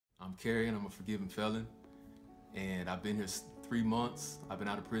I'm Keri and I'm a forgiven felon, and I've been here 3 months. I've been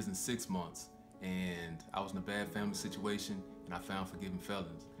out of prison 6 months, and I was in a bad family situation and I found Forgiven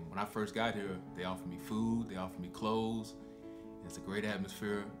Felons. And when I first got here, they offered me food, they offered me clothes. It's a great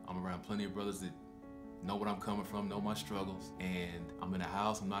atmosphere. I'm around plenty of brothers that know what I'm coming from, know my struggles, and I'm in a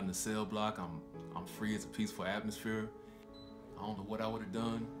house, I'm not in a cell block, I'm free. It's a peaceful atmosphere. I don't know what I would have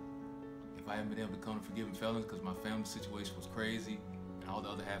done if I hadn't been able to come to Forgiven Felons, because my family situation was crazy and all the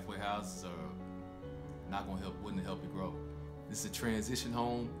other halfway houses are not going to help, wouldn't help me grow. This is a transition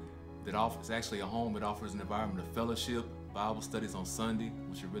home that offers, actually a home that offers an environment of fellowship, Bible studies on Sunday,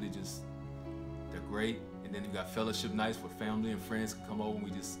 which are really just, they're great. And then you got fellowship nights where family and friends can come over and we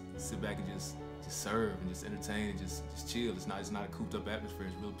just sit back and just serve and just entertain and just chill. It's not a cooped up atmosphere,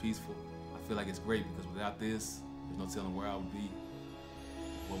 it's real peaceful. I feel like it's great because without this, there's no telling where I would be,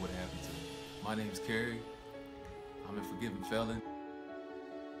 what would happen to me. My name's Keri, I'm a Forgiven Felon.